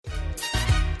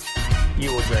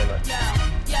You or Jalen?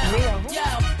 Yo,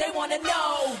 they wanna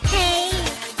know. Hey,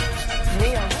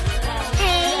 Mia.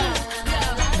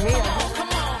 hey, Mia. Come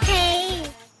on. hey.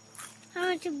 I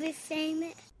want to be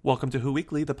famous. Welcome to Who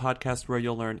Weekly, the podcast where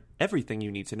you'll learn everything you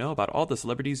need to know about all the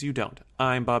celebrities you don't.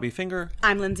 I'm Bobby Finger,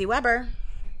 I'm Lindsay Weber.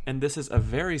 and this is a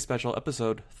very special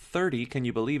episode 30. Can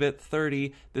you believe it?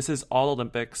 30. This is all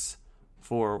Olympics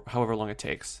for however long it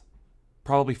takes.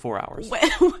 Probably 4 hours.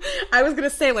 I was going to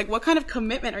say, like, what kind of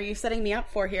commitment are you setting me up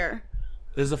for here?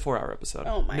 This is a 4-hour episode.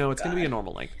 Oh my No, it's going to be a God.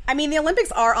 normal length. I mean, the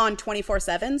Olympics are on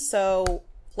 24/7, so,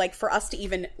 like, for us to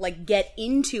even, like, get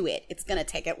into it, it's going to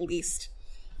take at least,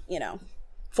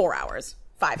 4 hours,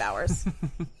 5 hours.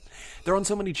 They're on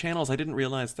so many channels, I didn't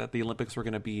realize that the Olympics were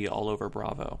going to be all over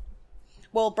Bravo.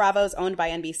 Well, Bravo's owned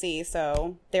by NBC,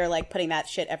 so they're, like, putting that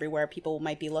shit everywhere people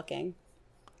might be looking.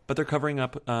 But they're covering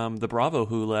up the Bravo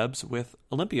Hulebs with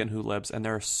Olympian Hulebs, and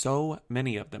there are so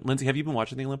many of them. Lindsay, have you been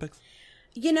watching the Olympics?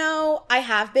 I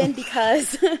have been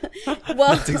because,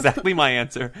 well... That's exactly my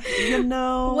answer.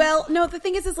 Well, no, the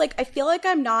thing is like, I feel like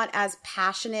I'm not as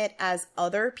passionate as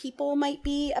other people might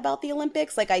be about the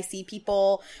Olympics. Like, I see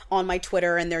people on my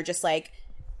Twitter and they're just like,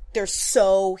 they're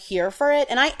so here for it.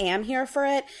 And I am here for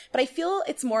it. But I feel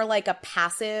it's more like a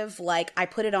passive, like, I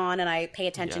put it on and I pay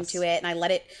attention Yes. to it and I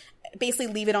let it, basically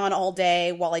leave it on all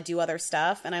day while I do other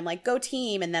stuff. And I'm like, go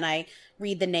team. And then I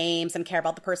read the names and care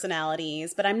about the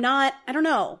personalities. But I'm not, I don't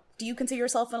know. Do you consider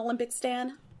yourself an Olympic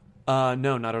stan? No,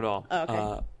 not at all. Oh,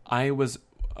 okay. I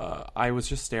was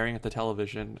just staring at the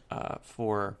television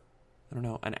for, I don't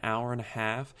know, an hour and a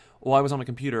half. Well, I was on my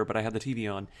computer, but I had the TV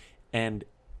on. And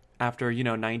after,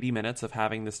 90 minutes of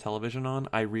having this television on,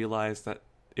 I realized that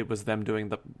it was them doing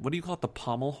the, what do you call it? The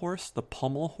pommel horse? The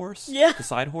pommel horse? Yeah. The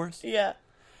side horse? Yeah.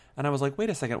 And I was like, wait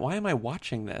a second, why am I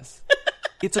watching this?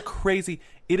 It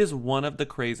is one of the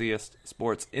craziest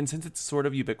sports. And since it's sort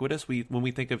of ubiquitous, when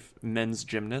we think of men's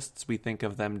gymnasts, we think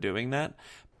of them doing that.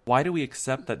 Why do we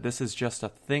accept that this is just a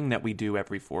thing that we do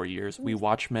every 4 years? We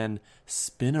watch men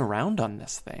spin around on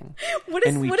this thing. What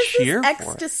is and we this cheer for it.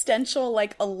 existential,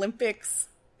 like, Olympics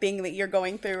thing that you're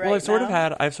going through right now? Well,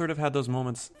 I've sort of had those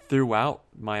moments throughout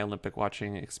my Olympic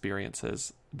watching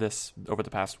experiences over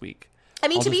the past week. I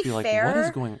mean, I'll to just be like, fair, what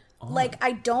is going on? like,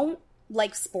 I don't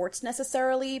like sports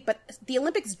necessarily, but the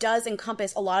Olympics does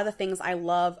encompass a lot of the things I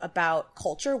love about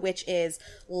culture, which is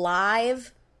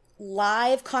live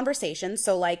conversation.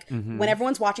 So, like, when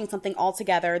everyone's watching something all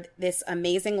together, this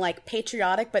amazing, like,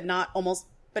 patriotic, but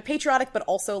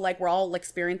also, like, we're all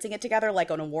experiencing it together, like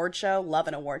an award show, love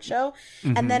an award show.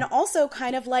 And then also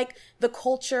kind of, like, the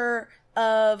culture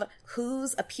of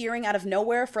who's appearing out of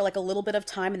nowhere for, like, a little bit of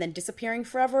time and then disappearing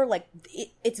forever. Like,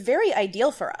 it's very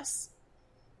ideal for us.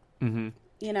 Mm-hmm.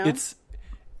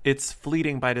 It's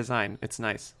fleeting by design. It's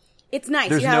nice. It's nice.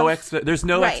 There's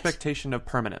no Right. expectation of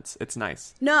permanence. It's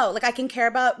nice. No, like,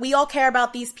 we all care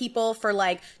about these people for,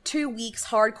 like, 2 weeks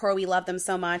hardcore. We love them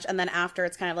so much. And then after,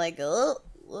 it's kind of like, oh,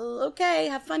 okay,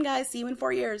 have fun, guys. See you in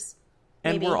 4 years.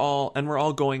 And Maybe. we're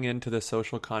all going into the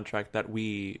social contract that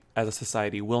we, as a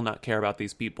society, will not care about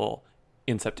these people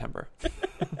in September.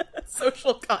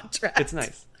 Social contract. It's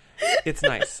nice. It's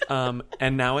nice.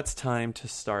 And now it's time to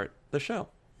start the show.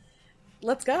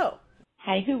 Let's go.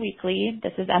 Hi, Who Weekly.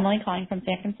 This is Emily calling from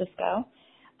San Francisco.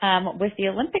 With the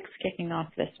Olympics kicking off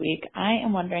this week, I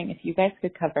am wondering if you guys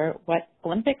could cover what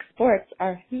Olympic sports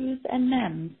are who's and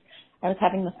them's. I was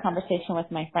having this conversation with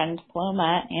my friend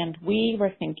Paloma, and we were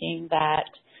thinking that,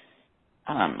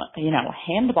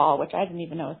 handball, which I didn't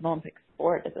even know was an Olympic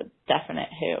sport, is a definite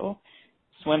who.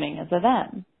 Swimming is a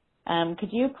them.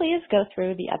 Could you please go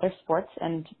through the other sports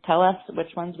and tell us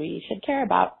which ones we should care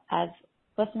about as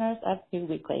listeners of Who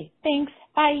Weekly? Thanks.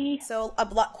 Bye. So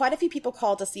quite a few people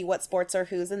called to see what sports are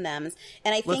who's and them's,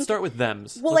 and I think Let's start with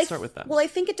them's. Well, Let's start with them. Well, I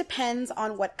think it depends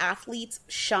on what athletes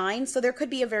shine. So there could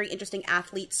be a very interesting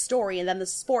athlete story, and then the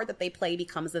sport that they play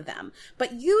becomes a them.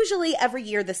 But usually, every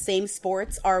year, the same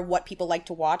sports are what people like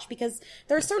to watch because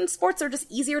there are certain sports that are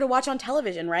just easier to watch on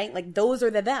television, right? Like, those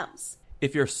are the thems.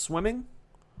 If you're swimming,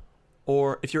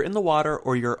 or if you're in the water,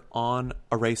 or you're on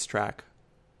a racetrack,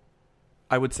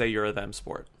 I would say you're a them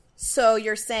sport. So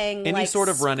you're saying Any like sort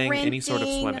of running, any sort of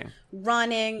sprinting, swimming.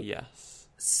 running, Yes.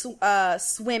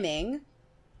 swimming,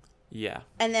 Yeah.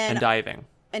 and then diving.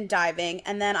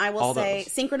 and then I will All say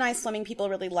those. synchronized swimming people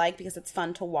really like because it's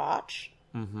fun to watch.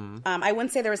 Mm-hmm. I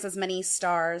wouldn't say there was as many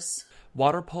stars.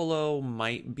 Water polo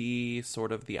might be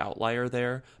sort of the outlier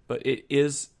there, but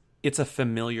it's a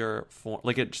familiar form.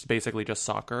 Like, it's basically just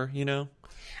soccer,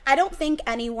 I don't think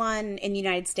anyone in the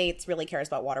United States really cares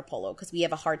about water polo because we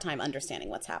have a hard time understanding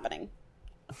what's happening.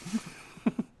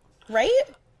 Right?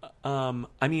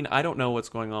 I mean, I don't know what's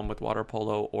going on with water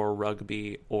polo or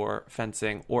rugby or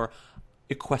fencing or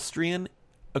equestrian.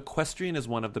 Equestrian is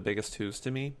one of the biggest who's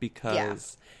to me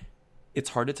because it's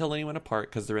hard to tell anyone apart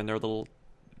because they're in their little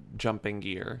jumping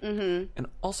gear. Mm-hmm. And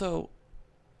also,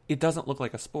 it doesn't look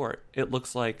like a sport. It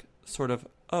looks like sort of,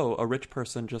 a rich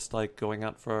person just like going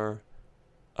out for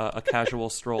a casual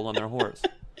stroll on their horse.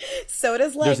 So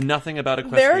does like... There's nothing about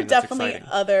equestrian There are that's definitely exciting.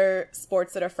 other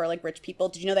sports that are for like rich people.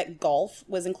 Did you know that golf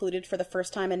was included for the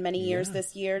first time in many years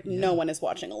this year? Yeah. No one is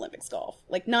watching Olympics golf.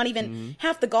 Like not even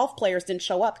half the golf players didn't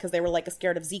show up because they were like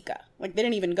scared of Zika. Like they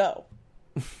didn't even go.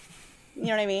 You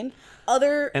know what I mean?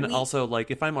 Also, like,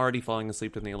 if I'm already falling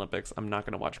asleep in the Olympics, I'm not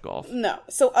going to watch golf. No.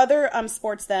 So other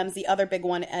sports thems, the other big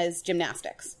one is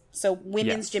gymnastics. So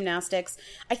women's gymnastics.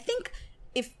 I think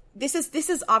if this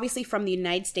is obviously from the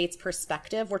United States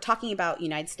perspective. We're talking about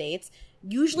United States.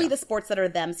 Usually the sports that are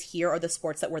thems here are the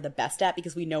sports that we're the best at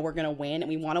because we know we're going to win and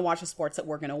we want to watch the sports that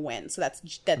we're going to win. So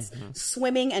that's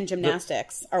swimming and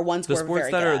gymnastics are ones we're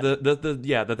very good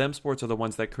at. The them sports are the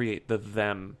ones that create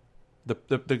the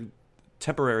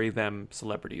temporary them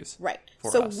celebrities. Right.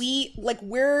 So us.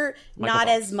 we're not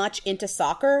as much into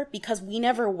soccer because we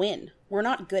never win. We're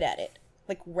not good at it.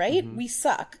 Right? We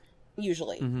suck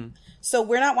usually. So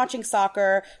we're not watching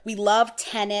soccer. We love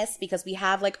tennis because we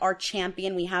have our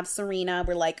champion. We have Serena.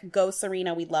 We're like, go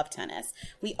Serena. We love tennis.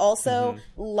 We also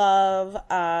love,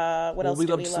 what else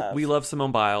do we love? We love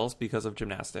Simone Biles because of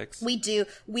gymnastics. We do.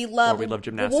 We love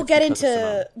gymnastics. We'll get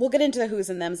into the who's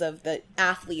and thems of the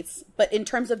athletes, but in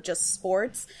terms of just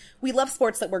sports, we love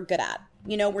sports that we're good at.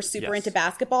 You know, we're super into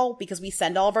basketball because we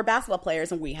send all of our basketball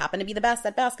players and we happen to be the best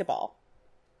at basketball.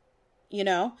 You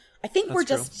know, I think we're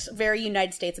just very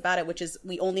United States about it, which is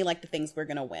we only like the things we're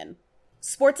going to win.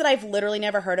 Sports that I've literally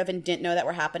never heard of and didn't know that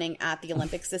were happening at the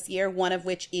Olympics this year, one of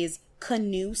which is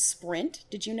canoe sprint.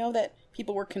 Did you know that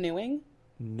people were canoeing?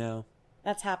 No.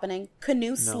 That's happening.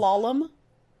 Canoe slalom.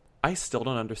 I still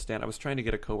don't understand. I was trying to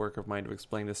get a coworker of mine to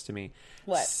explain this to me.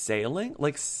 What? Sailing?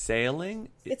 Like sailing?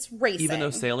 It's racing. Even though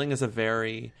sailing is a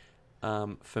very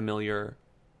familiar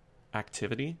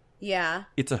activity. Yeah.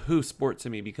 It's a who sport to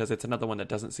me because it's another one that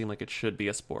doesn't seem like it should be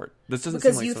a sport. This doesn't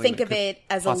because seem like you think of it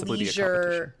as a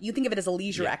leisure. You think of it as a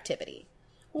leisure activity.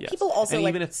 Well, people also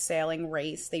sailing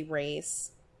race. They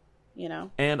race, you know.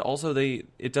 And also,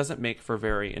 it doesn't make for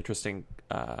very interesting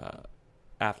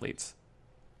athletes.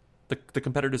 The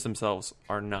competitors themselves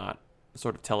are not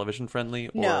sort of television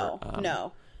friendly.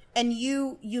 No. And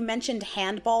you mentioned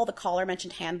handball. The caller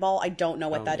mentioned handball. I don't know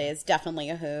what that is. Definitely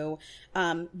a who.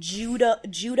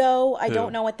 Judo. I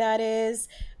don't know what that is.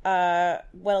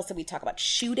 What else did we talk about?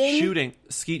 Shooting.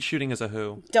 Skeet shooting is a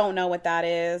who. Don't know what that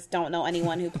is. Don't know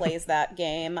anyone who plays that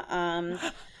game.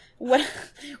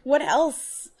 What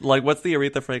else? Like, what's the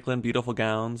Aretha Franklin beautiful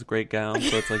gowns, great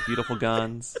gowns? So it's like beautiful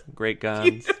guns, great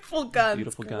guns. Beautiful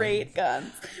guns, great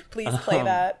guns. Please play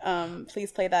that.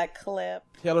 Please play that clip.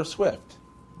 Taylor Swift.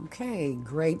 Okay,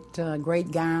 great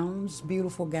gowns,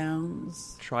 beautiful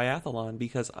gowns. Triathlon,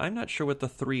 because I'm not sure what the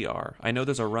three are. I know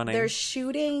there's a running. There's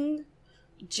shooting,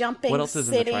 jumping, what else is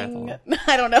sitting. In the triathlon?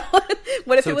 I don't know.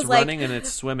 What if it was running and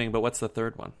it's swimming? But what's the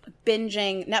third one?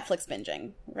 Binging, Netflix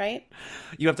binging, right?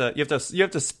 You have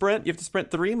to sprint. You have to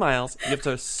sprint 3 miles. You have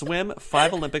to swim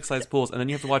 5 Olympic-sized pools, and then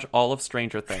you have to watch all of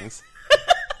Stranger Things.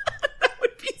 That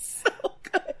would be so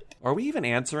good. Are we even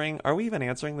answering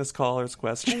this caller's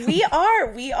question? We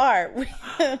are. We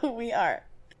are.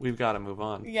 We've got to move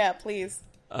on. Yeah, please.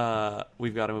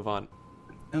 We've got to move on.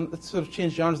 And let's sort of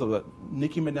change genres a little bit.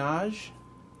 Nicki Minaj.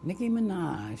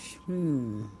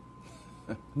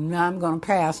 No, I'm going to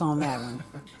pass on that one.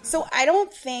 So I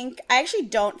actually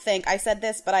don't think, I said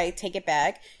this, but I take it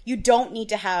back. You don't need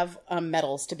to have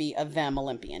medals to be a them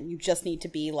Olympian. You just need to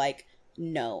be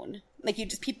known.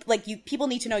 People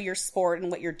need to know your sport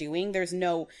and what you're doing.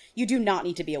 You do not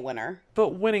need to be a winner.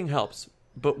 But winning helps.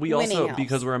 But we also,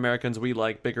 because we're Americans, we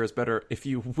like bigger is better. If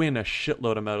you win a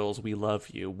shitload of medals, we love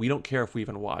you. We don't care if we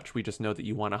even watch. We just know that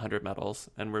you won 100 medals.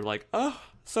 And we're like, oh,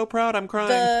 so proud, I'm crying.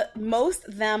 The most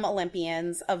them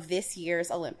Olympians of this year's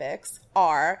Olympics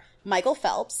are Michael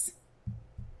Phelps.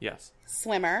 Yes.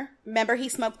 Swimmer. Remember, he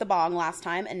smoked the bong last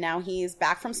time, and now he's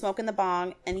back from smoking the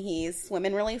bong, and he's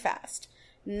swimming really fast.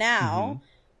 Now,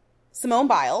 Simone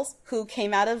Biles, who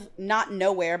came out of not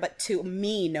nowhere, but to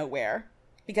me nowhere.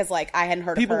 Because, I hadn't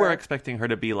heard of her. People were expecting her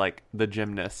to be, the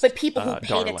gymnast. But people who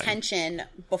paid attention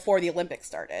before the Olympics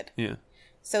started. Yeah.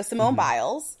 So, Simone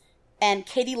Biles and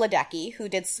Katie Ledecky,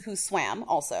 who swam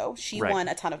also. She won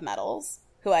a ton of medals,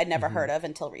 who I'd never heard of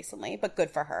until recently, but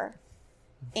good for her.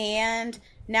 And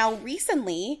now,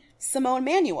 recently, Simone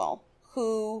Manuel,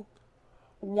 who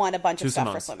won a bunch Two of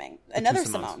stuff for Simones. swimming. The Another two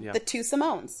Simones, Simone. yeah. The two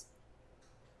Simones.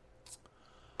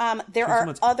 There Two are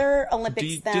Simones. other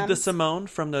Olympics. Did the Simone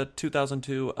from the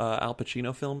 2002 Al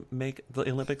Pacino film make the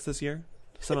Olympics this year?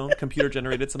 Simone,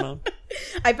 computer-generated Simone.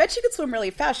 I bet she could swim really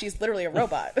fast. She's literally a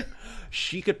robot.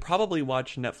 She could probably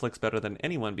watch Netflix better than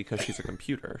anyone because she's a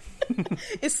computer.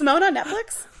 Is Simone on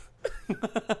Netflix?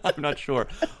 I'm not sure.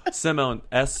 Simone,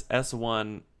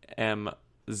 S1M0NE,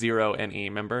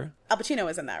 remember? Al Pacino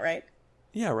is in that, right?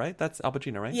 Yeah, right? That's Al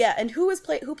Pacino, right? Yeah, and who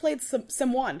played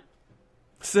Sim 1?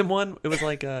 Sim 1, it was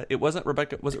like, it wasn't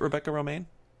Rebecca, was it Rebecca Romaine?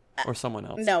 Or someone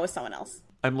else? No, it was someone else.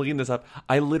 I'm looking this up.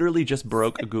 I literally just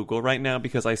broke Google right now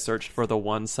because I searched for the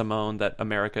one Simone that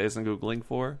America isn't Googling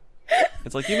for.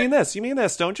 It's like, you mean this,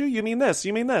 don't you? You mean this,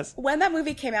 you mean this. When that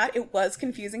movie came out, it was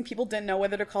confusing. People didn't know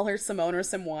whether to call her Simone or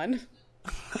Sim 1.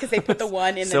 Because they put the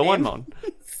one in the name. Simone.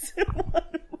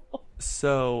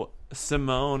 So,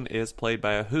 Simone is played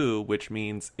by a who, which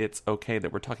means it's okay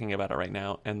that we're talking about it right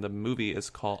now. And the movie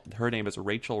is called, her name is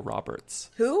Rachel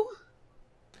Roberts. Who?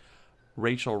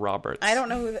 Rachel Roberts. I don't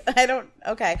know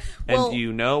okay. And Well, do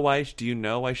you know why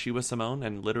she was Simone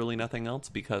and literally nothing else?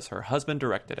 Because her husband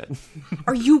directed it.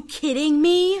 are you kidding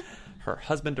me? Her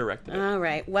husband directed it. All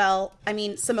right. Well, I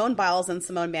mean, Simone Biles and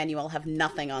Simone Manuel have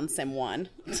nothing on Sim 1.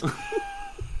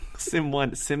 Sim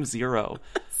 1, Sim 0.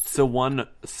 So one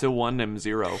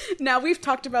M0. Now, we've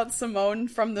talked about Simone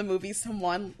from the movie Sim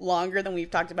 1 longer than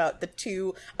we've talked about the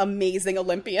two amazing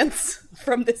Olympians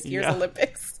from this year's Yeah.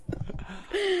 Olympics.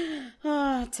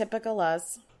 Typical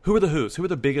us. Who are the who's? Who are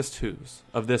the biggest who's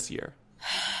of this year?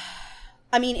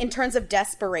 I mean, in terms of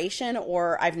desperation,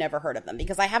 or I've never heard of them,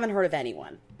 because I haven't heard of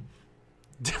anyone.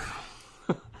 Do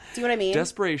you know what I mean?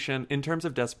 Desperation, in terms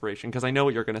of desperation, because I know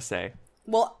what you're going to say.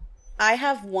 Well, I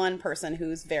have one person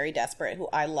who's very desperate, who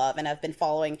I love, and I've been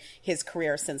following his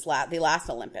career since the last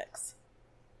Olympics.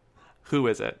 Who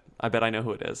is it? I bet I know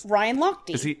who it is. Ryan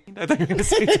Lochte. Is he? I thought you were going to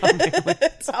say Tom Daley.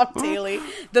 Tom Daley,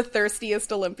 the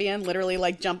thirstiest Olympian, literally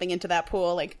like jumping into that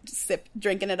pool, like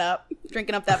drinking up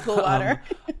that pool water.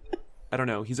 I don't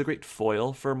know. He's a great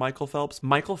foil for Michael Phelps.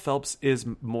 Michael Phelps is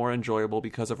more enjoyable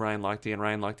because of Ryan Lochte, and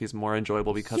Ryan Lochte is more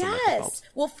enjoyable because of Michael Phelps.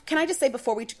 Well, can I just say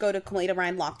before we go to complete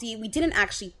Ryan Lochte, we didn't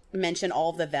actually mention all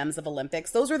of the thems of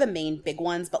Olympics. Those are the main big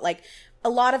ones, but like a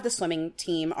lot of the swimming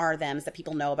team are thems that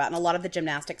people know about, and a lot of the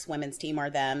gymnastics women's team are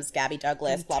thems. Gabby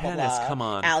Douglas, blah, blah, tennis, blah. come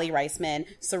on. Allie Reisman,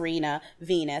 Serena,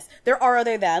 Venus. There are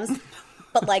other thems.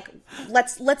 But like,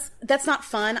 let's that's not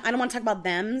fun. I don't want to talk about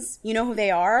thems. You know who they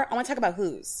are? I want to talk about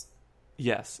who's.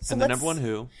 Yes, So and the let's- number one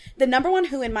who. The number one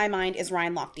who in my mind is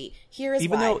Ryan Lochte. Here is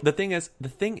Even why. though the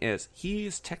thing is,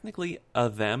 he's technically a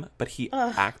them, but he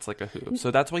acts like a who.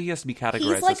 So that's why he has to be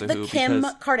categorized He's like as a the who. Kim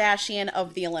because Kardashian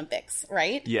of the Olympics,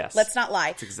 right? Yes. Let's not lie.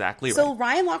 That's exactly So right.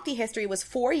 Ryan Lochte history was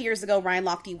 4 years ago. Ryan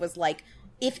Lochte was like,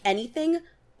 if anything,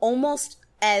 almost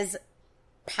as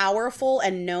powerful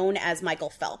and known as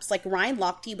Michael Phelps. Like Ryan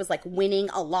Lochte was like winning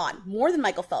a lot, more than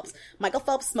Michael Phelps. Michael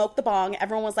Phelps smoked the bong.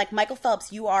 Everyone was like, Michael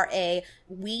Phelps, you are a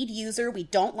weed user. We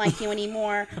don't like you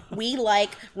anymore. We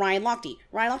like Ryan Lochte.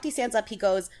 Ryan Lochte stands up. He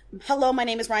goes, hello, my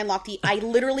name is Ryan Lochte. I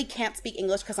literally can't speak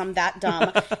English because I'm that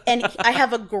dumb. And I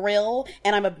have a grill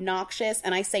and I'm obnoxious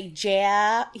and I say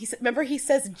ja. Remember he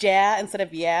says ja instead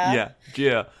of yeah?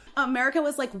 Yeah. America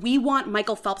was like, we want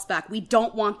Michael Phelps back. We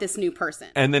don't want this new person.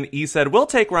 And then E said, we'll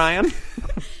take Ryan.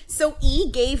 So E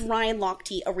gave Ryan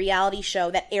Lochte a reality show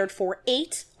that aired for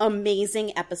 8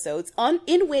 amazing episodes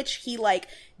in which he like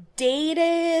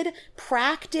dated,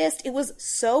 practiced. It was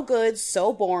so good,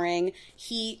 so boring.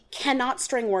 He cannot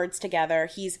string words together.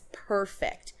 He's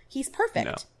perfect. He's perfect.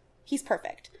 No. He's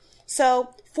perfect.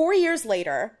 So 4 years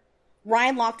later,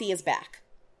 Ryan Lochte is back.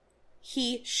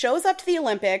 He shows up to the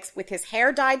Olympics with his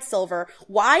hair dyed silver.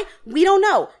 Why? We don't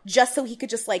know. Just so he could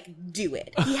just like do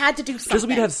it. He had to do something. Just so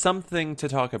we'd have something to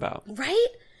talk about. Right?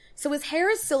 So his hair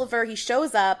is silver. He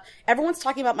shows up. Everyone's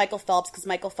talking about Michael Phelps because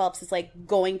Michael Phelps is like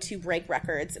going to break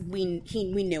records. We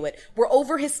knew it. We're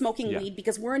over his smoking weed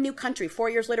because we're a new country. 4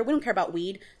 years later, we don't care about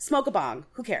weed. Smoke a bong.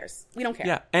 Who cares? We don't care.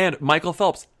 Yeah, and Michael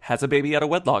Phelps has a baby out of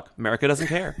wedlock. America doesn't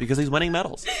care because he's winning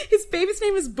medals. His baby's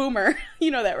name is Boomer. You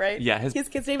know that, right? Yeah, his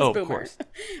kid's name is Boomer. Of course.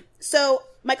 So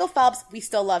Michael Phelps, we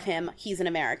still love him. He's an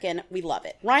American. We love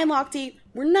it. Ryan Lochte,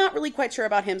 we're not really quite sure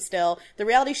about him still. The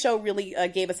reality show really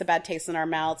gave us a bad taste in our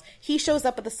mouths. He shows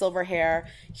up with the silver hair.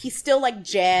 He's still like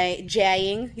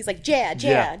jaying. He's like ja.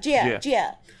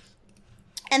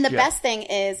 And the best thing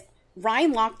is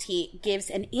Ryan Lochte gives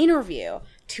an interview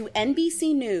to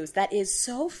NBC News that is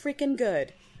so freaking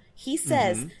good. He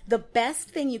says the best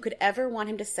thing you could ever want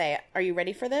him to say. Are you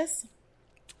ready for this?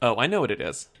 Oh, I know what it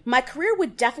is. My career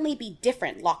would definitely be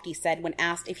different, Lochte said when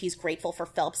asked if he's grateful for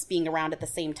Phelps being around at the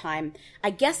same time.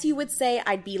 I guess you would say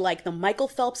I'd be like the Michael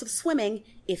Phelps of swimming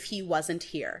if he wasn't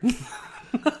here.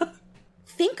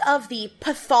 Think of the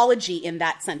pathology in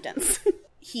that sentence.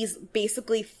 He's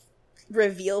basically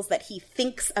reveals that he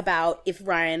thinks about if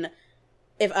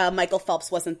Michael Phelps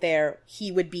wasn't there,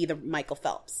 he would be the Michael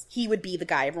Phelps. He would be the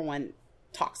guy everyone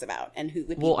talks about and who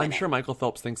would be winning. I'm sure Michael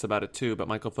Phelps thinks about it too, but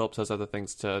Michael Phelps has other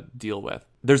things to deal with.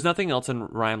 There's nothing else in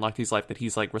Ryan Lochte's life that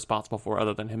he's like responsible for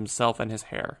other than himself and his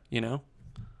hair, you know?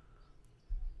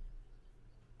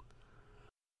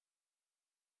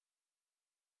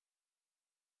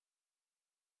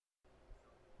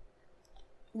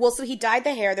 Well, so he dyed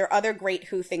the hair. There are other great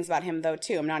Who things about him, though,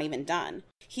 too. I'm not even done.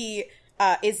 He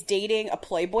is dating a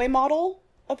Playboy model,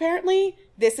 apparently.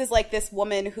 This is like this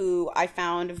woman who I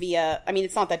found via, I mean,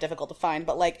 it's not that difficult to find,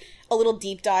 but like a little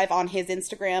deep dive on his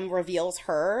Instagram reveals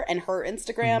her and her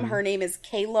Instagram. Mm-hmm. Her name is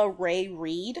Kayla Ray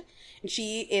Reed. And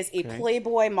she is a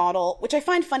Playboy model, which I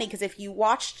find funny because if you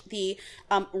watched the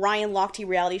Ryan Lochte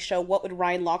reality show, What Would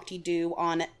Ryan Lochte Do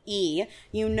on E,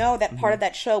 you know that part of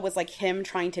that show was like him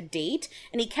trying to date.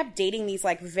 And he kept dating these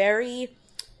like very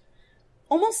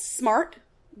almost smart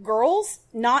girls,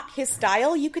 not his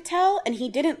style, you could tell, and he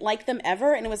didn't like them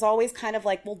ever, and it was always kind of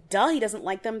like, well, duh, he doesn't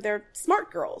like them, they're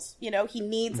smart girls, you know, he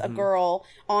needs a girl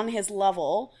on his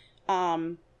level.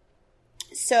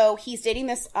 So he's dating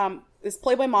this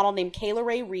Playboy model named Kayla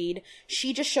Ray Reed.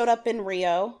 She just showed up in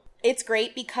Rio. It's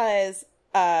great because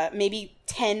maybe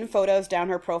 10 photos down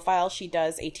her profile, she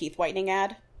does a teeth whitening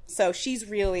ad, so she's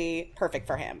really perfect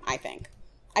for him, I think.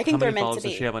 I think they're meant to be. How many followers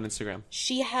does she have on Instagram?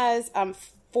 She has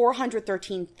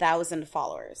 413,000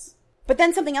 followers. But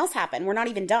then something else happened. We're not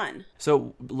even done.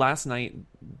 So last night,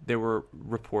 there were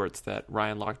reports that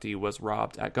Ryan Lochte was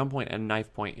robbed at gunpoint and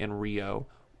knife point in Rio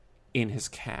in his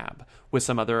cab with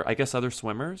some other, I guess, other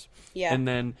swimmers. Yeah. And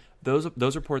then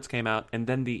those reports came out, and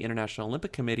then the International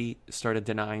Olympic Committee started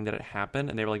denying that it happened,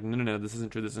 and they were like, no, this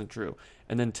isn't true.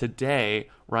 And then today,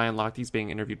 Ryan Lochte's being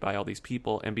interviewed by all these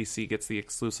people. NBC gets the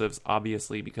exclusives,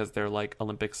 obviously, because they're like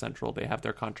Olympic Central. They have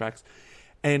their contracts.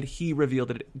 And he revealed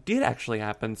that it did actually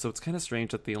happen, so it's kind of strange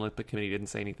that the Olympic Committee didn't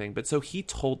say anything. But so he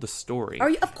told the story.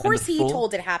 Of course he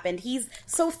told it happened. He's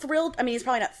so thrilled. I mean, he's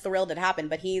probably not thrilled it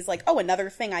happened, but he's like, oh, another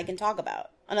thing I can talk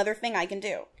about. Another thing I can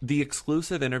do. The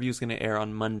exclusive interview is going to air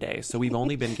on Monday, so we've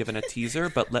only been given a teaser,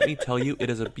 but let me tell you,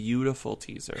 it is a beautiful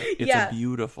teaser. It's a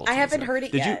beautiful teaser. I haven't heard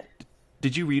it yet.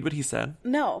 Did you read what he said?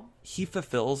 No. He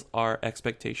fulfills our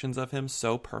expectations of him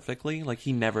so perfectly. Like,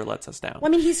 he never lets us down. Well,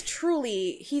 I mean, he's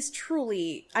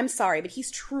truly, I'm sorry, but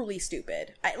he's truly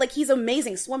stupid. He's an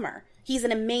amazing swimmer. He's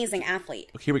an amazing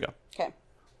athlete. Here we go. Okay.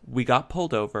 We got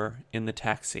pulled over in the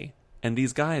taxi, and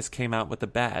these guys came out with a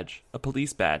badge, a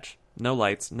police badge. No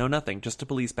lights, no nothing, just a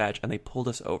police badge, and they pulled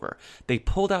us over. They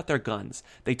pulled out their guns.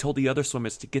 They told the other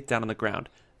swimmers to get down on the ground.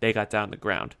 They got down on the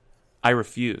ground. I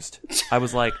refused. I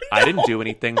was like, no. I didn't do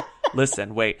anything.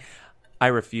 Listen, wait. I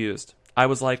refused. I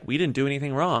was like, we didn't do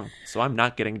anything wrong, so I'm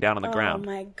not getting down on the ground.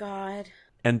 Oh, my God.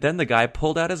 And then the guy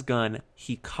pulled out his gun,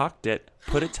 he cocked it,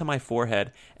 put it to my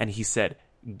forehead, and he said,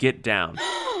 get down.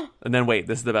 And then, wait,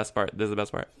 this is the best part.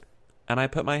 And I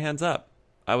put my hands up.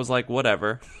 I was like,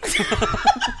 whatever.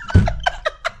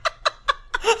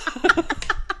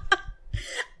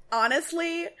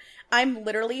 Honestly, I'm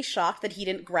literally shocked that he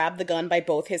didn't grab the gun by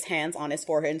both his hands on his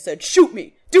forehead and said, shoot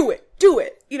me, do it.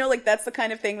 You know, like that's the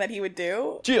kind of thing that he would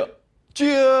do.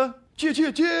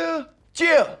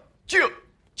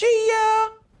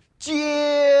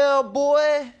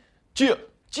 Boy.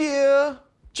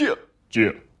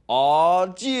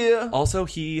 Also,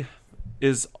 he's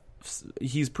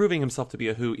proving himself to be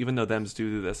a Who, even though thems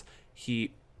do this.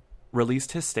 He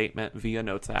released his statement via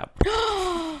Notes app.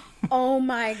 Oh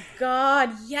my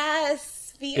God,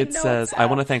 yes. It says, I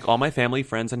want to thank all my family,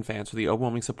 friends, and fans for the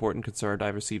overwhelming support and concern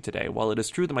I've received today. While it is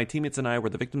true that my teammates and I were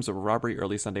the victims of a robbery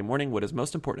early Sunday morning, what is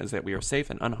most important is that we are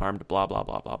safe and unharmed, blah, blah,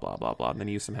 blah, blah, blah, blah, blah. And then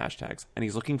he used some hashtags. And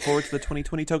he's looking forward to the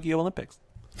 2020 Tokyo Olympics.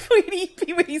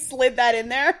 he slid that in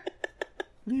there?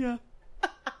 Yeah.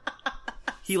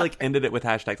 He ended it with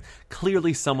hashtags.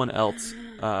 Clearly someone else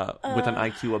with an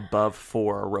IQ above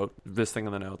 4 wrote this thing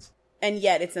in the notes. And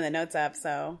yet it's in the Notes app,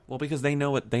 so. Well, because they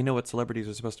know what celebrities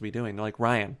are supposed to be doing. They're like,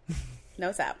 Ryan.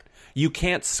 Notes app. You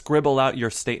can't scribble out your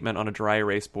statement on a dry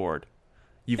erase board.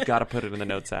 You've got to put it in the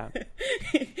Notes app.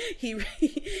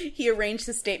 He arranged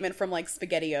his statement from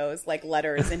SpaghettiOs,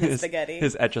 letters in his spaghetti.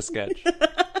 His Etch-a-Sketch.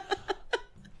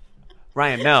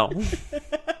 Ryan, no.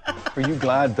 Are you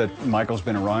glad that Michael's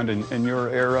been around in your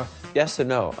era? Yes and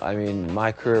no. I mean,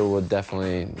 my career would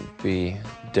definitely be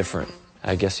different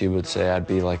I guess you would say I'd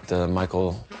be like the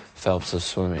Michael Phelps of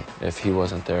swimming if he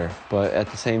wasn't there. But at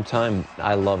the same time,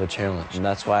 I love a challenge, and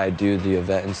that's why I do the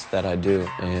events that I do.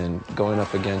 And going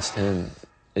up against him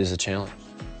is a challenge.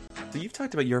 So you've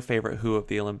talked about your favorite Who of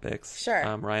the Olympics,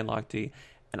 Sure. Ryan Lochte,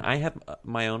 and I have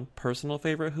my own personal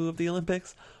favorite Who of the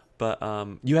Olympics, but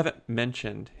you haven't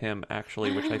mentioned him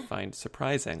actually, which I find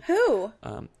surprising. Who?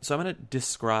 So I'm going to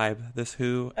describe this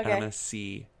Who, and I'm going to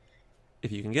see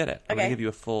if you can get it. I'm going to give you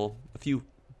a few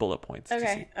bullet points. To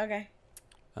see. Okay.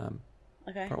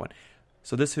 Part one.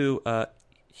 So this Who,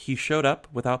 he showed up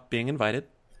without being invited.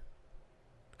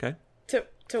 Okay.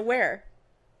 To where?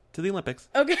 To the Olympics.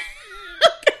 Okay.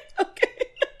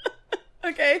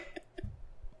 Okay.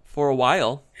 For a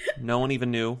while, no one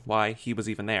even knew why he was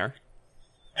even there.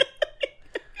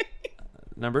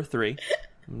 Number 3.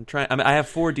 I have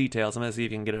 4 details. I'm going to see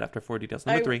if you can get it after 4 details.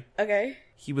 Number 3. Okay.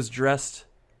 He was dressed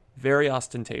very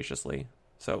ostentatiously.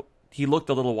 So he looked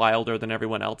a little wilder than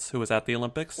everyone else who was at the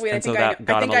Olympics. Wait, and I think so that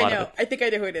got him a lot of I think I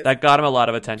know who it is. That got him a lot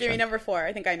of attention. Give me number 4.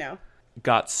 I think I know.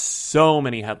 Got so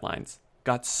many headlines.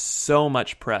 Got so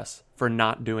much press for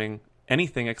not doing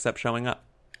anything except showing up.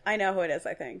 I know who it is,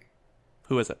 I think.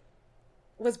 Who is it?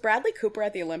 Was Bradley Cooper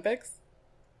at the Olympics?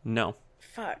 No.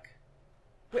 Fuck.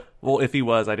 Well, if he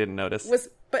was, I didn't notice.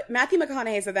 But Matthew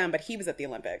McConaughey's at them, but he was at the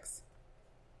Olympics.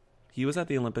 He was at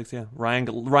the Olympics, yeah. Ryan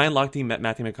Lochte met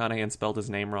Matthew McConaughey and spelled his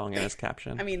name wrong in his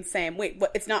caption. I mean, same. Wait,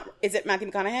 what? It's not. Is it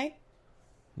Matthew McConaughey?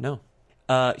 No.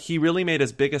 He really made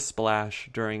his biggest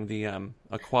splash during the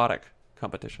aquatic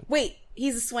competition. Wait,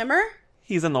 he's a swimmer?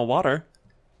 He's in the water.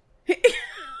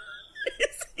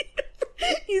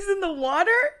 He's in the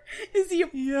water? Is he?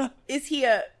 Yeah. Is he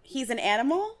a? He's an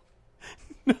animal?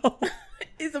 No.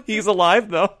 He's alive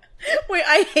though. Wait,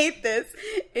 I hate this.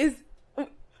 Is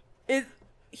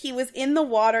he was in the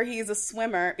water? He's a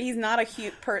swimmer. He's not a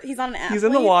he's not an athlete. He's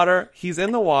in the water. He's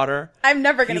in the water. I'm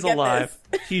never gonna He's get alive.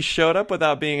 this. He showed up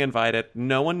without being invited.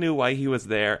 No one knew why he was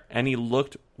there, and he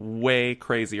looked way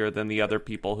crazier than the other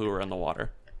people who were in the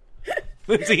water.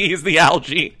 He's the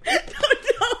algae.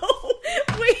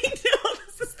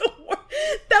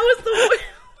 That was the worst.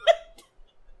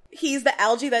 He's the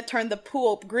algae that turned the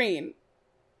pool green.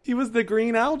 He was the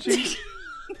green algae.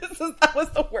 That was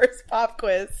the worst pop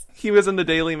quiz. He was in the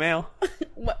Daily Mail.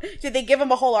 What, did they give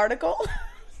him a whole article?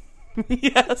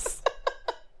 Yes.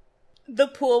 The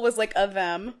pool was like a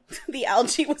them. The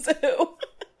algae was a who.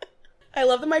 I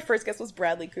love that my first guess was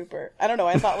Bradley Cooper. I don't know.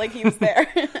 I thought like he was there.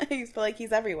 I used to feel like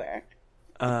he's everywhere.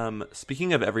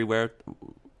 Speaking of everywhere,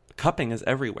 cupping is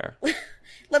everywhere.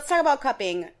 Let's talk about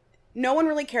cupping. No one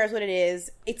really cares what it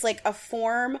is. It's like a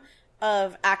form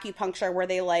of acupuncture where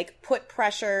they like put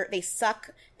pressure, they suck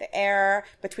the air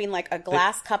between like a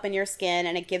glass cup in your skin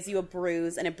and it gives you a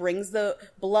bruise and it brings the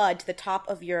blood to the top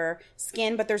of your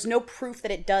skin, but there's no proof that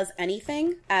it does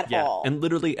anything at all. And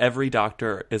literally every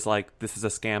doctor is like, this is a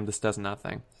scam, this does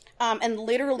nothing. And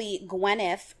literally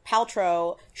Gwyneth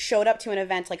Paltrow showed up to an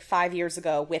event like 5 years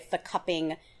ago with the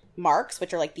cupping marks,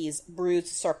 which are like these bruised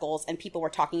circles, and people were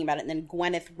talking about it, and then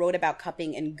Gwyneth wrote about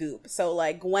cupping in Goop. So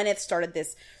like Gwyneth started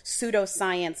this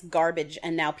pseudoscience garbage,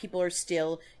 and now people are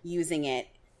still using it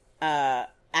at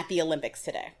the Olympics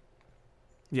today.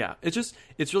 Yeah, it's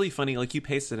really funny. Like you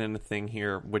pasted in a thing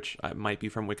here, which might be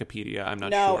from Wikipedia. I'm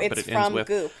not sure. No, but it's it ends from with,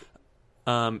 Goop.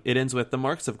 It ends with, the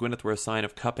marks of Gwyneth were a sign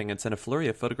of cupping and sent a flurry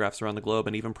of photographs around the globe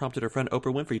and even prompted her friend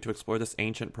Oprah Winfrey to explore this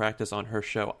ancient practice on her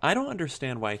show. I don't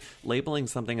understand why labeling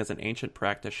something as an ancient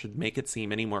practice should make it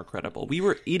seem any more credible. We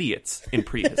were idiots in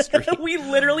prehistory. We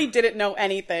literally didn't know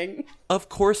anything. Of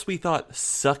course we thought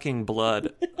sucking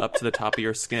blood up to the top of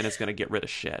your skin is going to get rid of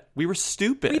shit. We were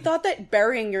stupid. We thought that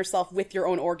burying yourself with your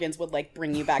own organs would like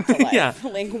bring you back to life. Yeah.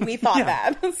 Like we thought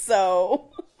that.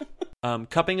 So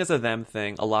cupping is a them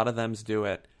thing. A lot of thems do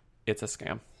it. It's a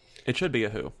scam. It should be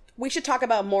a who. we should talk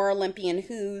about more Olympian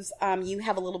who's. You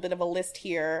have a little bit of a list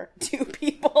here. 2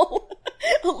 people,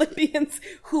 Olympians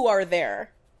who are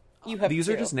there. You have These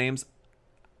 2. are just names.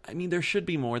 I mean, there should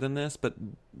be more than this, but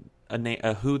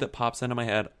a who that pops into my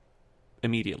head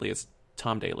immediately is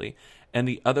Tom Daley. And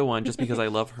the other one, just because I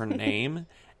love her name,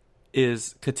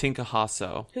 is Katinka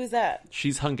Hasso. Who's that?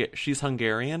 She's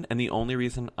Hungarian, and the only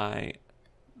reason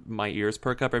my ears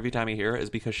perk up every time I hear her is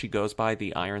because she goes by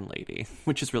the Iron Lady,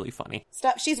 which is really funny.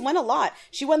 Stop. She's won a lot.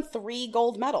 She won 3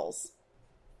 gold medals.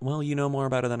 Well, you know more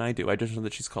about her than I do. I just know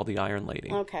that she's called the Iron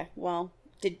Lady. Okay, well,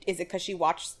 is it because she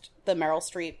watched the Meryl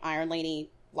Streep Iron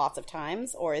Lady lots of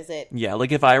times, or is it... Yeah,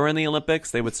 like if I were in the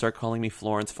Olympics, they would start calling me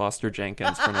Florence Foster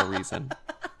Jenkins for no reason.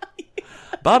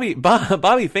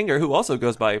 Bobby Finger, who also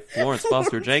goes by Florence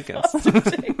Foster Jenkins.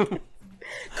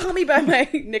 Call me by my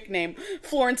nickname,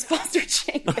 Florence Foster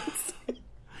Jenkins.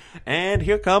 And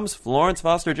here comes Florence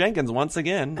Foster Jenkins once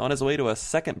again on his way to a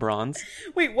second bronze.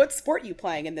 Wait, what sport are you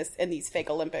playing in these fake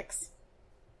Olympics?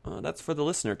 That's for the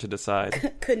listener to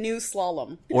decide. Canoe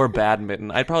slalom. Or badminton.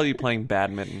 I'd probably be playing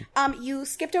badminton. You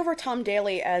skipped over Tom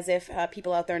Daley as if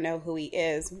people out there know who he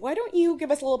is. Why don't you give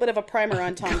us a little bit of a primer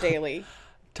on Tom Daley?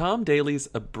 Tom Daley's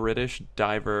a British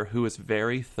diver who is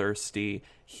very thirsty.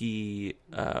 He,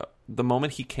 the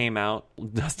moment he came out,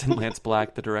 Dustin Lance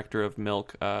Black, the director of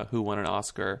Milk, who won an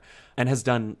Oscar, and has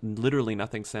done literally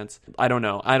nothing since. I don't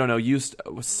know, used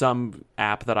some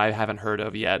app that I haven't heard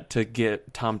of yet to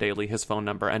get Tom Daley his phone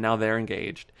number, and now they're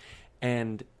engaged.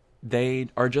 And they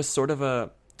are just sort of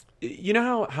a... You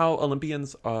know how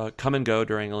Olympians come and go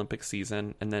during Olympic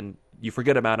season, and then you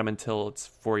forget about them until it's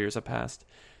 4 years have passed?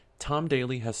 Tom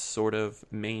Daley has sort of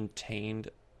maintained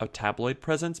a tabloid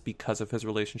presence because of his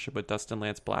relationship with Dustin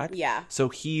Lance Black. Yeah. So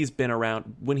he's been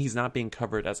around when he's not being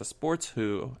covered as a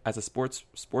sportsman,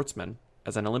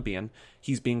 as an Olympian.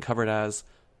 He's being covered as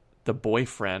the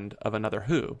boyfriend of another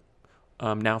Who,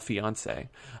 now fiance.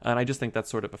 And I just think that's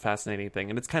sort of a fascinating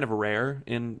thing. And it's kind of rare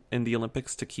in the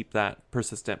Olympics to keep that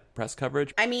persistent press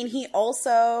coverage. I mean, he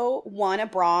also won a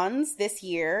bronze this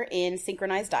year in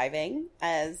synchronized diving,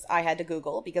 as I had to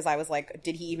Google because I was like,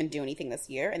 did he even do anything this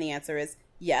year? And the answer is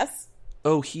yes.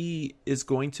 Oh, he is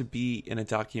going to be in a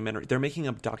documentary. They're making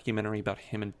a documentary about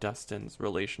him and Dustin's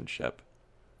relationship.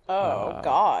 Oh,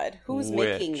 God. Who's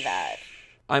making that?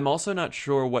 I'm also not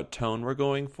sure what tone we're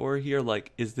going for here.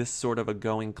 Like, is this sort of a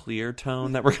going clear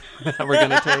tone that we're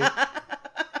going to take?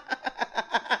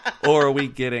 Or are we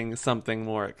getting something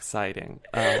more exciting?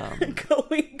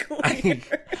 Going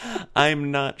clear.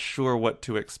 I'm not sure what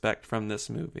to expect from this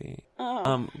movie. I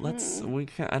don't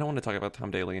want to talk about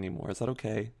Tom Daley anymore. Is that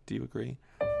okay? Do you agree?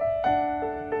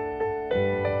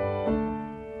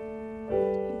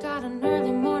 Got an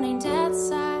early morning dead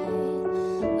side.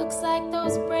 Looks like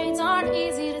those braids aren't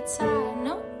easy to tie.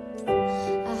 No.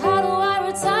 How do I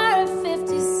retire at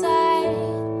 50 side?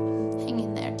 Hang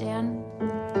in there, Dan.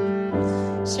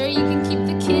 Sure, you can keep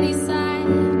the kitty side.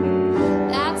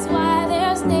 That's why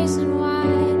there's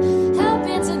Nationwide,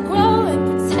 helping to grow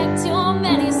and protect you on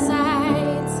many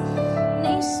sides.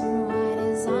 Nationwide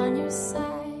is on your side.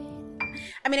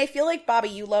 I mean, I feel like, Bobby,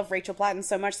 you love Rachel Platten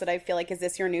so much that I feel like, is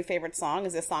this your new favorite song?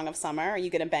 Is this Song of Summer? Are you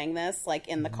going to bang this, like,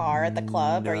 in the car at the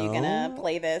club? No. Are you going to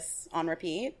play this on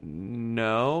repeat?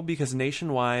 No, because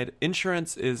Nationwide,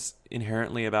 insurance is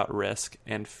inherently about risk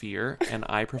and fear, and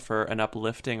I prefer an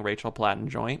uplifting Rachel Platten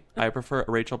joint. I prefer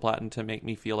Rachel Platten to make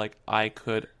me feel like I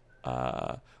could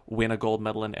win a gold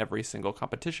medal in every single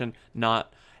competition,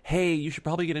 not... hey, you should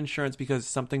probably get insurance because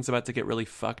something's about to get really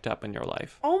fucked up in your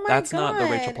life. Oh my God. That's not the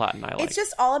Rachel Platten I like. It's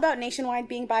just all about Nationwide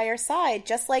being by your side,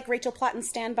 just like Rachel Platten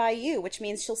Stand By You, which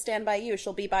means she'll stand by you,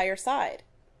 she'll be by your side.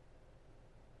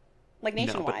 Like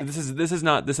Nationwide. No, but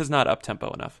this is not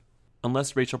up-tempo enough.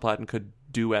 Unless Rachel Platten could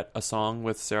duet a song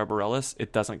with Sarah Bareilles,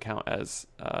 it doesn't count as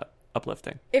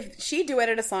uplifting. If she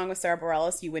duetted a song with Sarah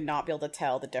Bareilles, you would not be able to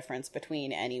tell the difference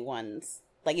between anyone's.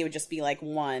 Like, it would just be, like,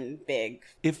 one big...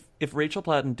 If Rachel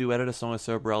Platten duetted a song with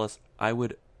Sarah Bareilles, I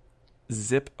would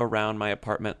zip around my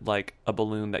apartment like a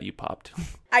balloon that you popped.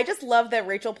 I just love that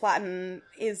Rachel Platten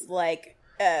is, like...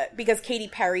 because Katy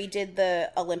Perry did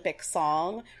the Olympic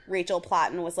song, Rachel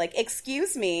Platten was like,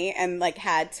 excuse me, and, like,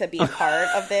 had to be a part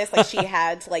of this. Like, she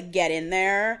had to, like, get in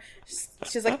there.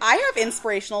 She's like, I have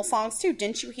inspirational songs, too.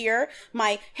 Didn't you hear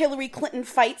my Hillary Clinton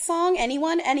fight song?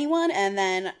 Anyone? And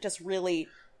then just really...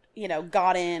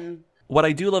 got in. What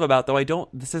I do love about, though,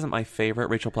 this isn't my favorite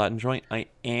Rachel Platten joint. I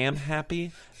am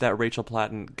happy that Rachel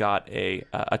Platten got a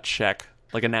check,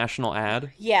 like a national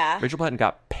ad. Yeah. Rachel Platten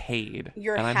got paid.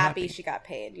 You're and I'm happy she got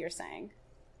paid, you're saying.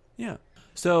 Yeah.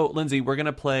 So, Lindsay, we're going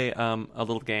to play a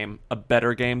little game, a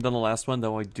better game than the last one,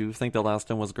 though I do think the last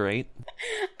one was great.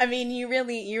 I mean, you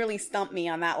really stumped me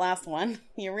on that last one.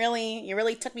 You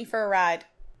really took me for a ride.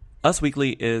 Us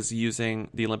Weekly is using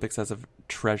the Olympics as a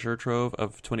treasure trove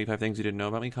of 25 things you didn't know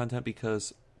about me content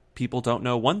because people don't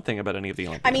know one thing about any of the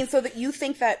Olympics. I mean, so that you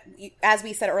think that, as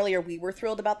we said earlier, we were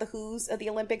thrilled about the Who's of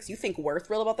the Olympics. You think we're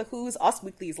thrilled about the Who's? Us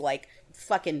Weekly's like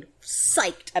fucking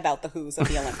psyched about the Who's of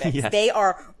the Olympics. Yes. They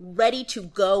are ready to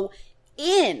go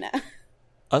in.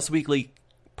 Us Weekly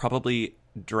probably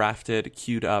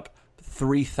queued up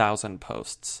 3,000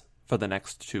 posts for the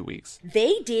next 2 weeks.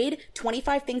 They did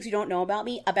 25 things you don't know about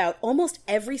me about almost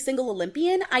every single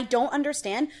Olympian. I don't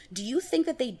understand. Do you think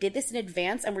that they did this in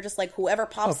advance and we're just like, whoever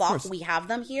pops off, we have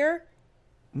them here?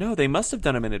 No, they must have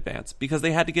done them in advance because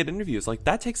they had to get interviews. Like,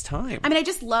 that takes time. I mean, I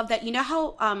just love that. You know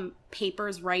how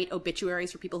papers write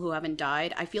obituaries for people who haven't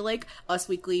died? I feel like Us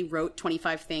Weekly wrote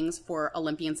 25 things for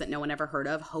Olympians that no one ever heard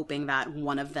of, hoping that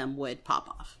one of them would pop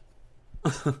off.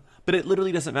 But it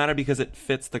literally doesn't matter because it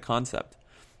fits the concept.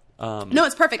 No,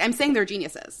 it's perfect. I'm saying they're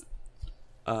geniuses.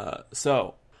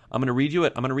 So I'm going to read you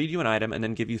an item and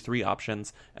then give you 3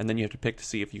 options, and then you have to pick to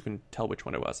see if you can tell which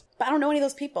one it was. But I don't know any of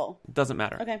those people. It doesn't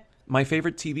matter. Okay. My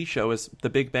favorite TV show is The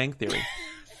Big Bang Theory.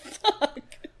 Fuck.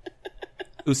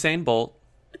 Usain Bolt.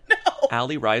 No.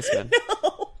 Allie Reisman.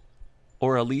 No.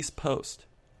 Or Elise Post.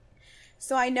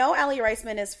 So I know Allie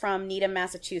Reisman is from Needham,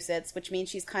 Massachusetts, which means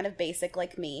she's kind of basic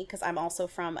like me, because I'm also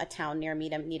from a town near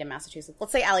Needham, Massachusetts.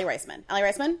 Let's say Allie Reisman. Allie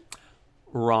Reisman?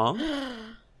 Wrong.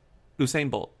 Usain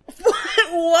Bolt.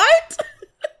 What?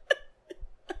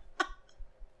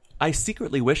 I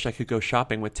secretly wish I could go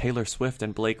shopping with Taylor Swift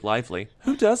and Blake Lively.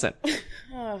 Who doesn't?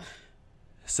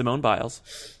 Simone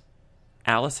Biles,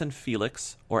 Allison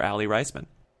Felix, or Allie Reisman?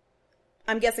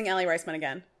 I'm guessing Allie Reisman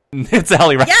again. It's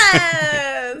Allie Reisman.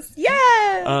 Yes!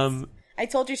 Yes! I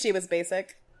told you she was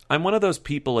basic. I'm one of those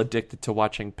people addicted to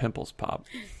watching pimples pop.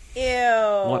 Ew.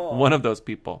 One of those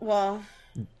people. Well.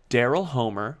 Daryl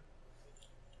Homer,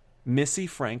 Missy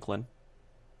Franklin,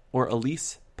 or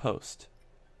Elise Post?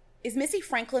 Is Missy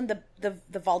Franklin the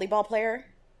volleyball player?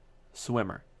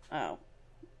 Swimmer. Oh.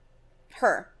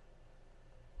 Her.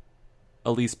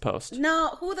 Elise Post.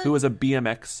 No, who was a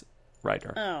BMX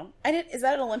rider. Oh. Is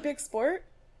that an Olympic sport?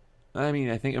 I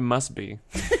mean, I think it must be.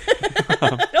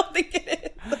 I don't think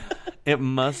it is. It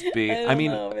must be. I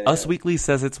mean, Us Weekly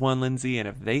says it's one, Lindsay, and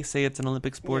if they say it's an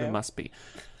Olympic sport, it must be.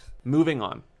 Moving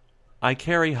on. I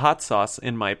carry hot sauce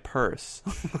in my purse.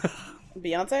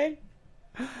 Beyonce?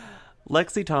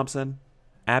 Lexi Thompson,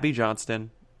 Abby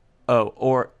Johnston,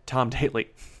 or Tom Daley.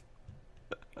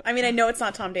 I mean, I know it's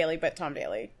not Tom Daley, but Tom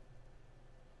Daley.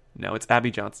 No, it's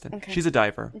Abby Johnston. Okay. She's a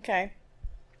diver. Okay.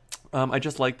 I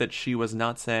just like that she was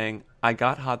not saying, I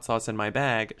got hot sauce in my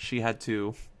bag. She had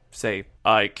to say,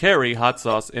 I carry hot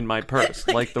sauce in my purse.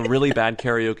 Like the really bad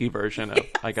karaoke version of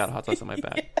I got hot sauce in my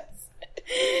bag. Yes.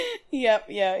 Yep,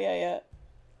 yeah.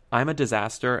 I'm a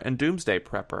disaster and doomsday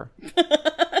prepper.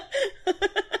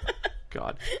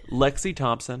 God. Lexi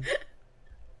Thompson,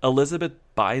 Elizabeth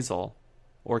Beisel,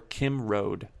 or Kim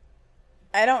Rode?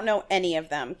 I don't know any of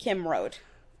them. Kim Rode.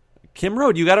 Kim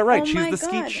Rode, you got it right. Oh She's the God.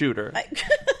 skeet shooter. I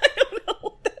don't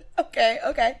know.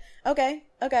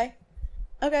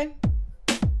 Okay.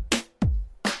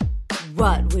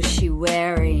 What was she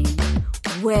wearing?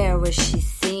 Where was she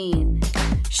seen?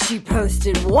 She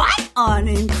posted what on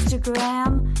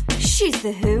Instagram? She's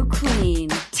the Who Queen.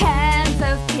 Tens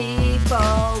of people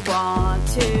want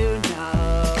to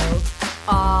know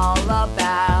all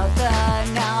about the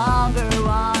number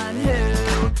one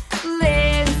Who.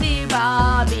 Lindsay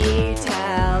Bobby,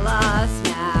 tell us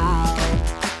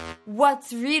now.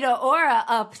 What's Rita Ora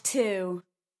up to?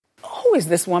 Who is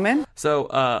this woman?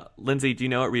 So, Lindsay, do you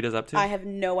know what Rita's up to? I have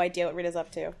no idea what Rita's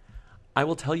up to. I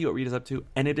will tell you what Rita's up to,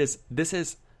 and this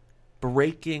is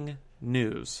breaking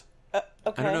news. Okay.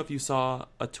 I don't know if you saw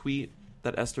a tweet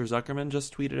that Esther Zuckerman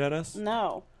just tweeted at us.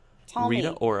 No. Tell me.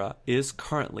 Rita Ora is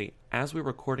currently, as we're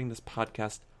recording this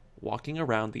podcast, walking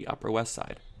around the Upper West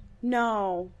Side.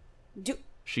 No.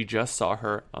 She just saw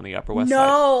her on the Upper West Side.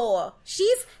 No.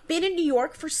 She's been in New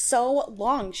York for so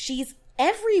long. She's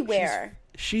everywhere.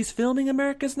 She's filming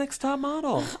America's Next Top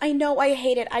Model. I know, I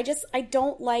hate it. I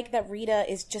don't like that Rita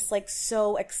is just like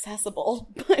so accessible.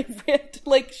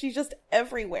 Like she's just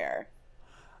everywhere.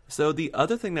 So the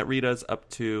other thing that Rita's up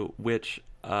to, which,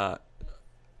 to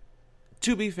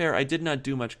be fair, I did not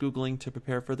do much Googling to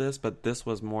prepare for this, but this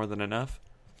was more than enough.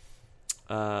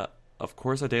 Of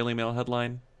course, a Daily Mail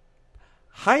headline.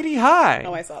 Heidi High!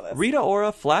 Oh, I saw this. Rita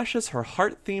Ora flashes her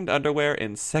heart-themed underwear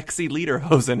in sexy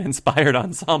lederhosen-inspired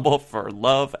ensemble for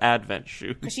Love Advent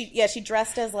shoot. She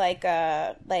dressed as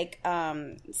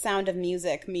Sound of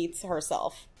Music meets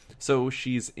herself. So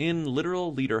she's in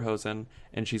literal lederhosen,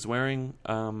 and she's wearing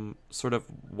sort of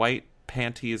white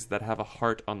panties that have a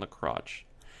heart on the crotch.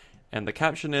 And the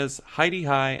caption is, Heidi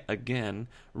High again.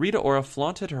 Rita Ora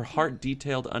flaunted her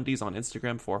heart-detailed undies on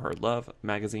Instagram for her Love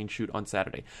magazine shoot on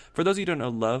Saturday. For those of you who don't know,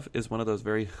 Love is one of those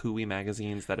very hooey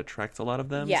magazines that attracts a lot of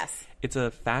them. Yes. It's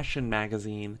a fashion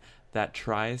magazine that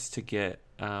tries to get...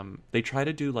 they try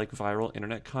to do like viral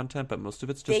internet content, but most of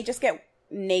it's just... They just get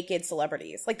naked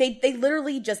celebrities. Like they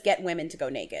literally just get women to go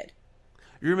naked.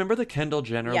 You remember the Kendall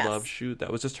Jenner Yes. Love shoot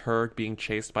that was just her being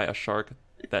chased by a shark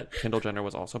that Kendall Jenner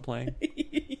was also playing?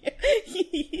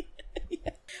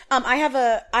 I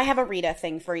have a Rita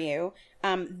thing for you.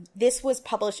 This was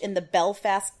published in the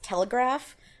Belfast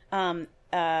Telegraph. And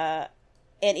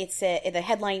the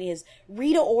headline is,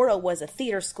 Rita Ora was a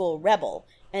theater school rebel.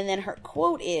 And then her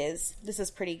quote is, this is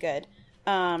pretty good.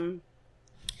 The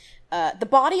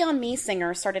Body on Me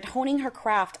singer started honing her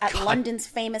craft at London's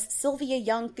famous Sylvia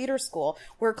Young Theatre School,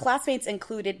 where classmates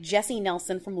included Jessie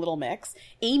Nelson from Little Mix,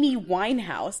 Amy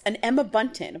Winehouse, and Emma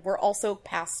Bunton were also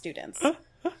past students.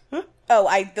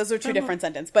 Those are two different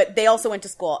sentences, but they also went to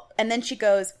school. And then she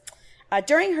goes,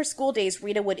 during her school days,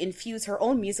 Rita would infuse her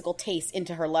own musical taste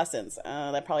into her lessons.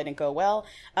 That probably didn't go well.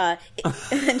 And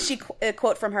then a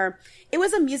quote from her, "It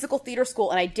was a musical theater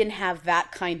school and I didn't have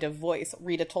that kind of voice,"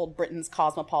 Rita told Britain's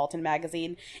Cosmopolitan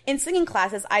magazine. "In singing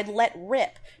classes, I'd let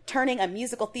rip, turning a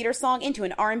musical theater song into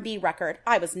an R&B record.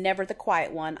 I was never the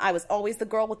quiet one. I was always the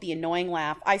girl with the annoying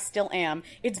laugh. I still am.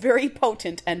 It's very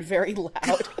potent and very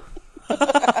loud."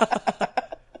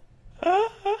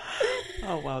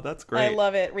 Oh, wow, that's great. I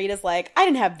love it. Rita's like, I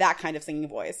didn't have that kind of singing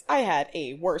voice. I had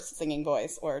a worse singing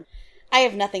voice, or I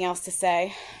have nothing else to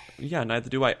say. Yeah, neither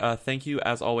do I. Thank you,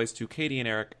 as always, to Katie and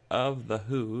Eric of The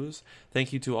Who's.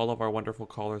 Thank you to all of our wonderful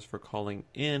callers for calling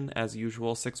in, as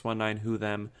usual, 619 Who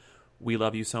Them. We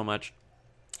love you so much.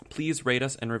 Please rate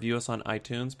us and review us on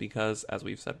iTunes, because, as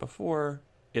we've said before,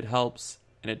 it helps,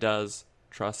 and it does.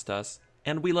 Trust us.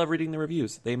 And we love reading the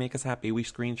reviews. They make us happy. We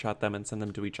screenshot them and send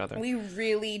them to each other. We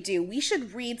really do. We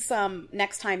should read some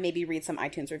next time. Maybe read some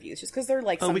iTunes reviews, just because they're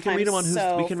like sometimes we can read them on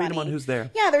so we can funny. read them on Who's There.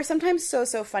 Yeah, they're sometimes so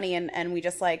funny, and we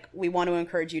just we want to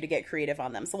encourage you to get creative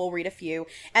on them. So we'll read a few,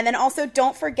 and then also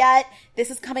don't forget,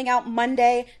 this is coming out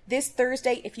Monday, this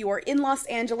Thursday. If you are in Los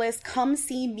Angeles, come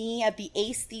see me at the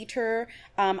Ace Theater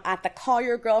at the Call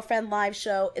Your Girlfriend live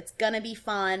show. It's gonna be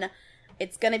fun.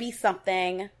 It's gonna be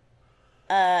something.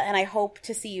 And I hope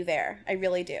to see you there. I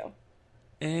really do.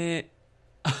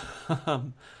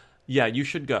 Yeah, you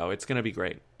should go. It's going to be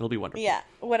great. It'll be wonderful. Yeah.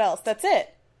 What else? That's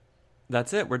it.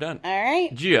 That's it. We're done. All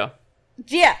right. Gia.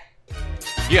 Gia.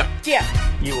 Gia. Gia.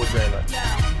 You will dream it.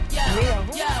 Yo,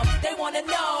 they want to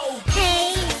know.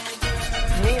 Hey,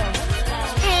 Mia.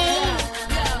 hey,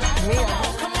 Mia.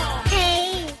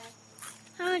 hey.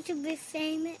 I want to be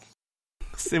famous.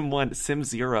 Sim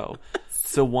 0.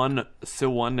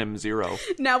 Siwon 0.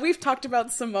 Now we've talked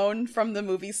about Simone from the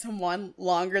movie Someone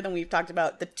longer than we've talked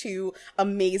about the two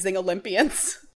amazing Olympians.